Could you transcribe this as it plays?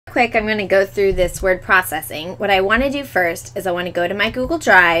quick, I'm going to go through this word processing. What I want to do first is I want to go to my Google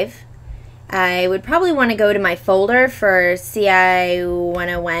Drive. I would probably want to go to my folder for CI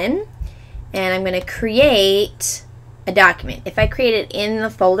 101, and I'm going to create a document. If I create it in the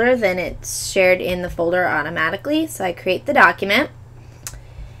folder, then it's shared in the folder automatically. So I create the document.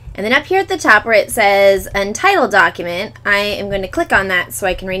 And then up here at the top where it says Untitled Document, I am going to click on that so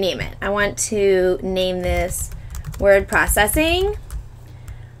I can rename it. I want to name this Word Processing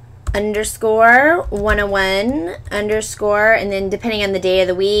underscore 101 underscore, and then depending on the day of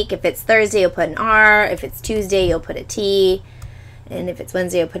the week, if it's Thursday, you'll put an R, if it's Tuesday, you'll put a T, and if it's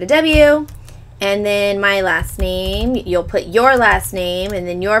Wednesday, you'll put a W. And then my last name, you'll put your last name and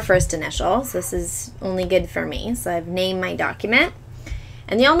then your first initial. So this is only good for me. So I've named my document.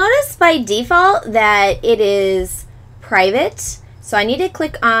 And you'll notice by default that it is private. So I need to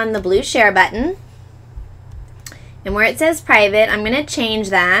click on the blue share button. And where it says private, I'm going to change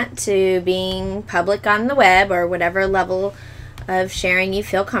that to being public on the web or whatever level of sharing you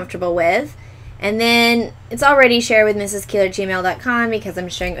feel comfortable with. And then it's already shared with mrskeeler@gmail.com because I'm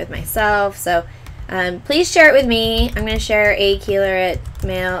sharing it with myself. So please share it with me. I'm going to share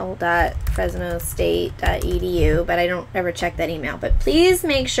akeeler@mail.fresnostate.edu, but I don't ever check that email. But please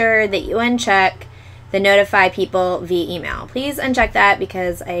make sure that you uncheck the notify people via email. Please uncheck that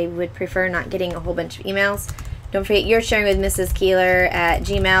because I would prefer not getting a whole bunch of emails. Don't forget you're sharing with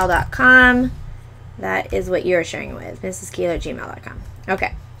mrskeeler@gmail.com. That is what you're sharing with, mrskeeler@gmail.com.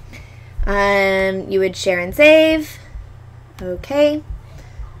 Okay. You would share and save. Okay.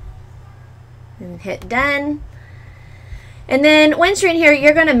 And hit done. And then once you're in here,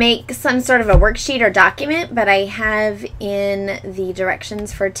 you're going to make some sort of a worksheet or document, but I have in the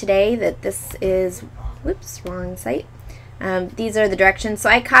directions for today that this is, whoops, wrong site. These are the directions. So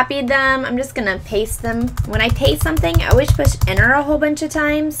I copied them. I'm just going to paste them. When I paste something, I always push enter a whole bunch of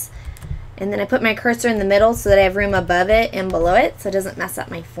times. And then I put my cursor in the middle so that I have room above it and below it so it doesn't mess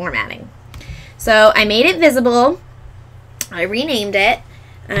up my formatting. So I made it visible. I renamed it.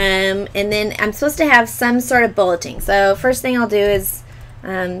 And then I'm supposed to have some sort of bulleting. So first thing I'll do is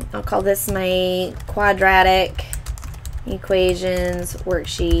I'll call this my quadratic equations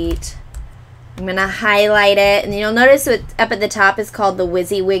worksheet. I'm going to highlight it. And you'll notice it up at the top is called the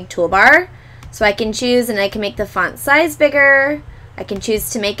WYSIWYG toolbar. So I can choose and I can make the font size bigger. I can choose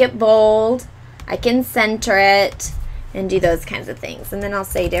to make it bold, I can center it, and do those kinds of things. And then I'll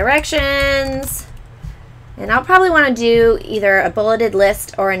say directions, and I'll probably want to do either a bulleted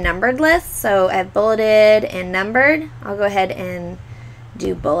list or a numbered list. So I have bulleted and numbered. I'll go ahead and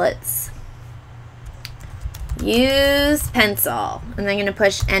do bullets. Use pencil, and I'm going to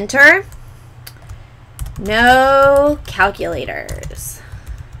push enter. No calculators.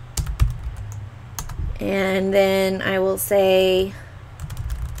 And then I will say,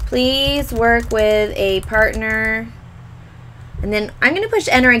 please work with a partner. And then I'm going to push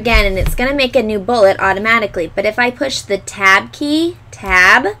enter again, and it's going to make a new bullet automatically. But if I push the tab key,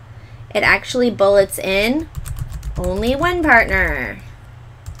 tab, it actually bullets in only one partner.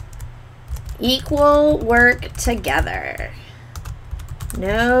 Equal work together.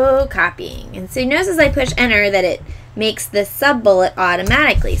 No copying. And so you notice as I push enter that it makes the sub bullet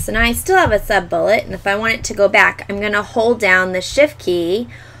automatically. So now I still have a sub bullet, and if I want it to go back, I'm going to hold down the shift key,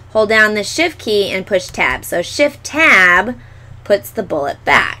 and push tab. So shift tab puts the bullet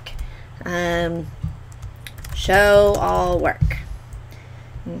back. Show all work.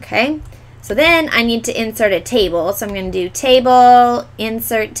 Okay, so then I need to insert a table. So I'm going to do table,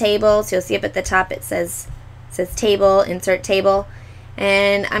 insert table. So you'll see up at the top it says table, insert table.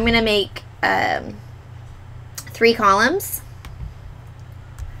 And I'm going to make 3 columns.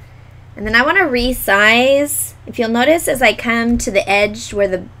 And then I want to resize. If you'll notice as I come to the edge where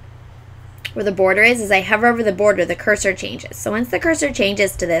the border is, as I hover over the border, the cursor changes. So once the cursor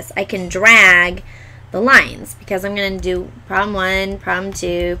changes to this, I can drag the lines because I'm going to do problem 1, problem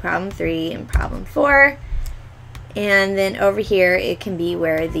 2, problem 3, and problem 4. And then over here, it can be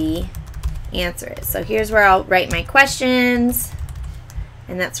where the answer is. So here's where I'll write my questions,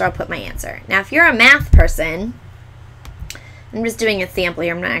 and that's where I'll put my answer. Now, if you're a math person, I'm just doing a sample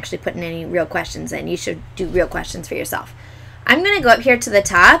here. I'm not actually putting any real questions in. You should do real questions for yourself. I'm going to go up here to the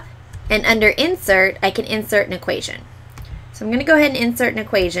top, and under insert, I can insert an equation. So I'm going to go ahead and insert an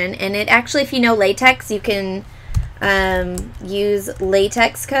equation. And it actually, if you know LaTeX, you can use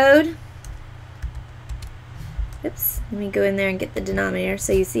LaTeX code. Oops, let me go in there and get the denominator.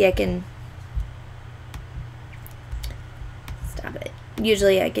 So you see I can, stop it.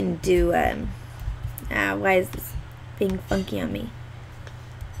 Usually I can do, why is this being funky on me?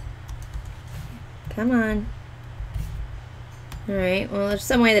 Come on. All right, well, there's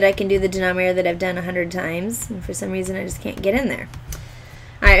some way that I can do the denominator that I've done 100 times, and for some reason I just can't get in there.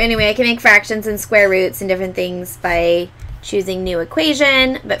 All right, anyway, I can make fractions and square roots and different things by choosing new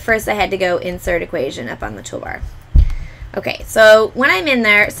equation, but first I had to go insert equation up on the toolbar. Okay, so when I'm in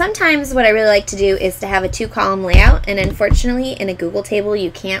there, sometimes what I really like to do is to have a 2-column layout, and unfortunately in a Google table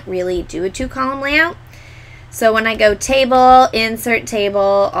you can't really do a 2-column layout. So when I go table, insert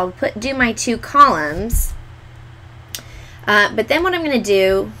table, I'll do my 2 columns. But then what I'm going to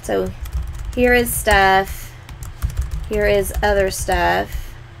do, so here is stuff, here is other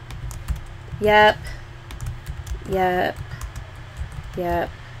stuff. Yep,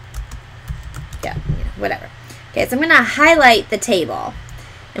 whatever. Okay, so I'm going to highlight the table.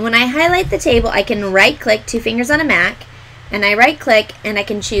 And when I highlight the table, I can right-click, 2 fingers on a Mac, and I right-click and I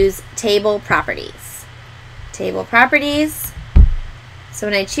can choose Table Properties. Table Properties. So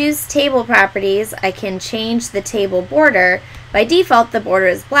when I choose Table Properties, I can change the table border. By default, the border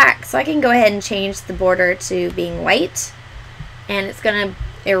is black, so I can go ahead and change the border to being white. And it's going to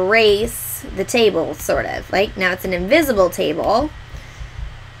erase the table, sort of. Like, now it's an invisible table.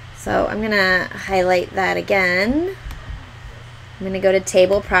 So I'm going to highlight that again. I'm going to go to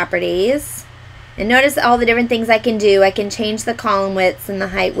Table Properties. And notice all the different things I can do. I can change the column widths and the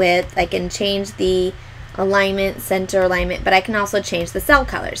height width. I can change the alignment, center alignment, but I can also change the cell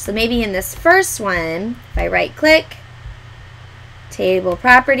colors. So maybe in this first one, if I right click, Table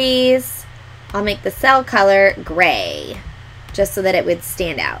Properties, I'll make the cell color gray, just so that it would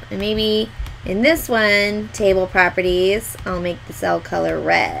stand out. And maybe in this one, Table Properties, I'll make the cell color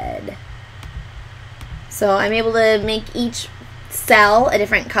red. So I'm able to make each cell a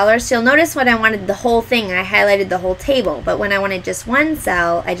different color. So you'll notice when I wanted the whole thing, I highlighted the whole table, but when I wanted just one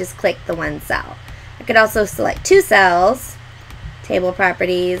cell, I just clicked the one cell. I could also select 2 cells, Table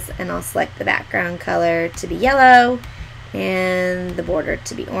Properties, and I'll select the background color to be yellow and the border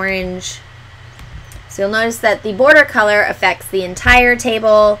to be orange. So you'll notice that the border color affects the entire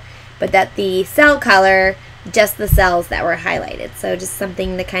table, but that the cell color, just the cells that were highlighted. So just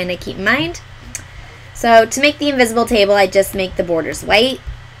something to kind of keep in mind. So to make the invisible table, I just make the borders white,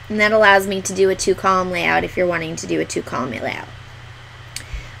 and that allows me to do a 2-column layout if you're wanting to do a 2-column layout.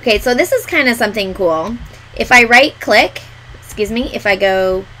 Okay, so this is kind of something cool. If I right click, if I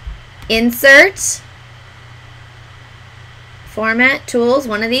go Insert, Format, Tools,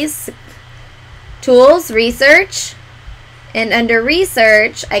 one of these, Tools, Research, and under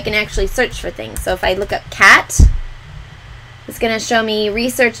Research, I can actually search for things. So if I look up cat, it's going to show me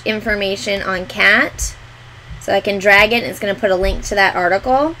research information on cat. So I can drag it and it's going to put a link to that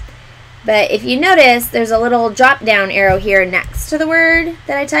article. But if you notice, there's a little drop down arrow here next to the word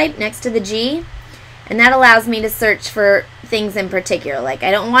that I typed, next to the G. And that allows me to search for things in particular. Like,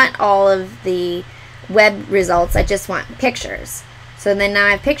 I don't want all of the web results, I just want pictures. So then now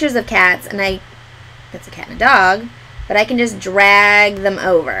I have pictures of cats, and that's a cat and a dog, but I can just drag them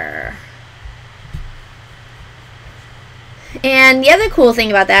over. And the other cool thing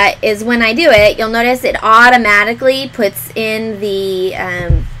about that is when I do it, you'll notice it automatically puts in the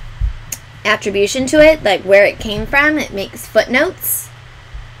attribution to it, like where it came from. It makes footnotes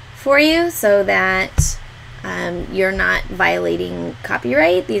for you so that you're not violating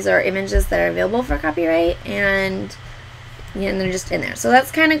copyright. These are images that are available for copyright, and they're just in there. So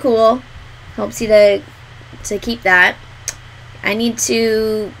that's kind of cool. Helps you to keep that. I need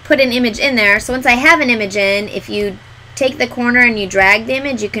to put an image in there. So once I have an image in, if you take the corner and you drag the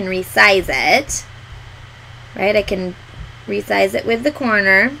image, you can resize it. Right? I can resize it with the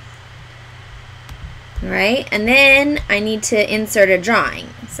corner. Right? And then I need to insert a drawing.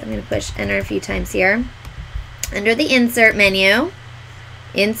 So I'm going to push enter a few times here. Under the insert menu,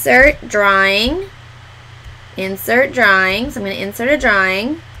 insert drawing, insert drawing. So I'm going to insert a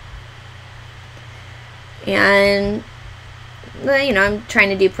drawing. And I'm trying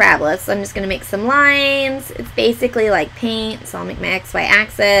to do parabola, so I'm just going to make some lines. It's basically like paint, so I'll make my XY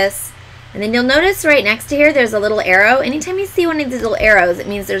axis. And then you'll notice right next to here, there's a little arrow. Anytime you see one of these little arrows, it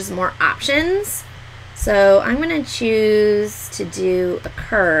means there's more options. So I'm going to choose to do a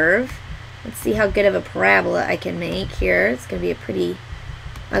curve. Let's see how good of a parabola I can make here. It's going to be a pretty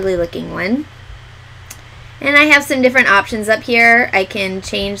ugly looking one. And I have some different options up here. I can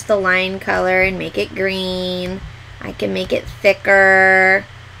change the line color and make it green. I can make it thicker.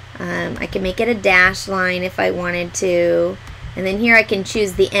 I can make it a dashed line if I wanted to. And then here I can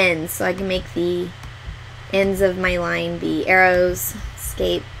choose the ends. So I can make the ends of my line be arrows,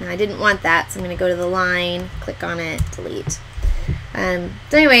 escape. And I didn't want that, so I'm going to go to the line, click on it, delete. So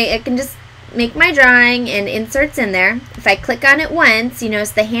anyway, I can just make my drawing and inserts in there. If I click on it once, you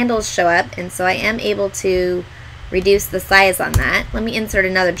notice the handles show up, and so I am able to reduce the size on that. Let me insert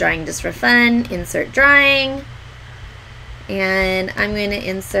another drawing just for fun. Insert drawing. And I'm going to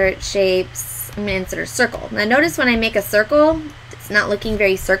insert shapes. I'm going to insert a circle. Now notice when I make a circle, it's not looking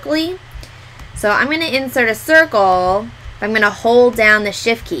very circly. So I'm going to insert a circle. I'm going to hold down the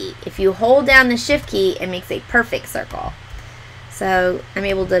shift key. If you hold down the shift key, it makes a perfect circle. So I'm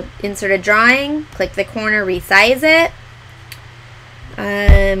able to insert a drawing, click the corner, resize it.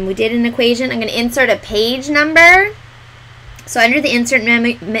 We did an equation. I'm going to insert a page number. So under the insert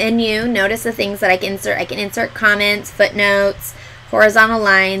menu, notice the things that I can insert. I can insert comments, footnotes, horizontal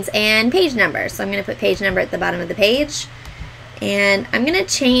lines, and page number. So I'm going to put page number at the bottom of the page. And I'm going to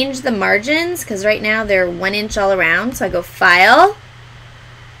change the margins because right now they're 1 inch all around. So I go File,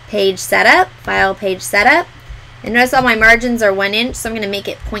 Page Setup, File, Page Setup. And notice all my margins are 1 inch, so I'm going to make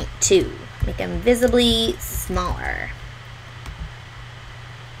it 0.2. Make them visibly smaller.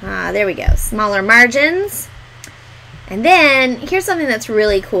 There we go. Smaller margins. And then here's something that's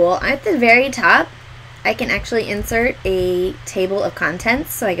really cool. At the very top, I can actually insert a table of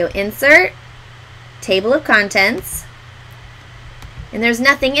contents. So I go Insert, Table of Contents. And there's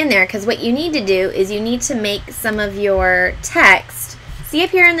nothing in there because what you need to do is you need to make some of your text. See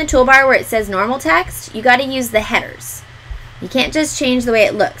up here in the toolbar where it says normal text? You got to use the headers. You can't just change the way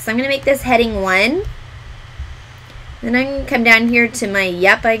it looks. So I'm going to make this heading 1. Then I'm going to come down here to my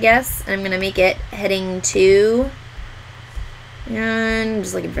yep, I guess. And I'm going to make it heading 2. And I'm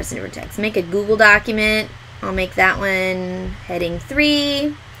just looking for some different text. Make a Google document. I'll make that one heading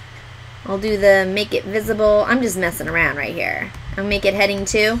 3. I'll do the make it visible. I'm just messing around right here. I'll make it heading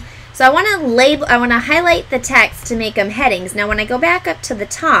 2. So I want to highlight the text to make them headings. Now when I go back up to the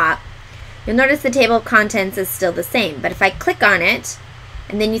top, you'll notice the table of contents is still the same. But if I click on it,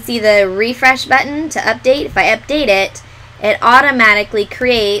 and then you see the refresh button to update, if I update it, it automatically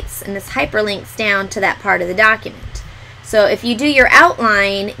creates, and this hyperlinks down to that part of the document. So if you do your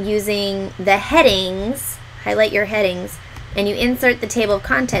outline using the headings, highlight your headings, and you insert the table of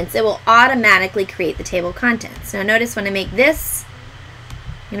contents, it will automatically create the table of contents. Now notice when I make this,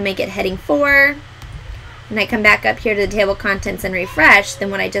 I'm going to make it heading 4, and I come back up here to the table of contents and refresh,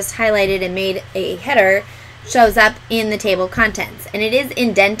 then what I just highlighted and made a header shows up in the table of contents. And it is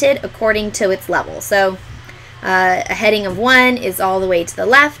indented according to its level. So a heading of 1 is all the way to the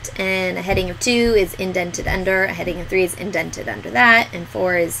left, and a heading of 2 is indented under, a heading of 3 is indented under that, and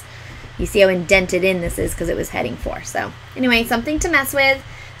 4 is, you see how indented in this is because it was heading 4. So anyway, something to mess with.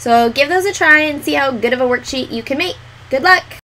 So give those a try and see how good of a worksheet you can make. Good luck!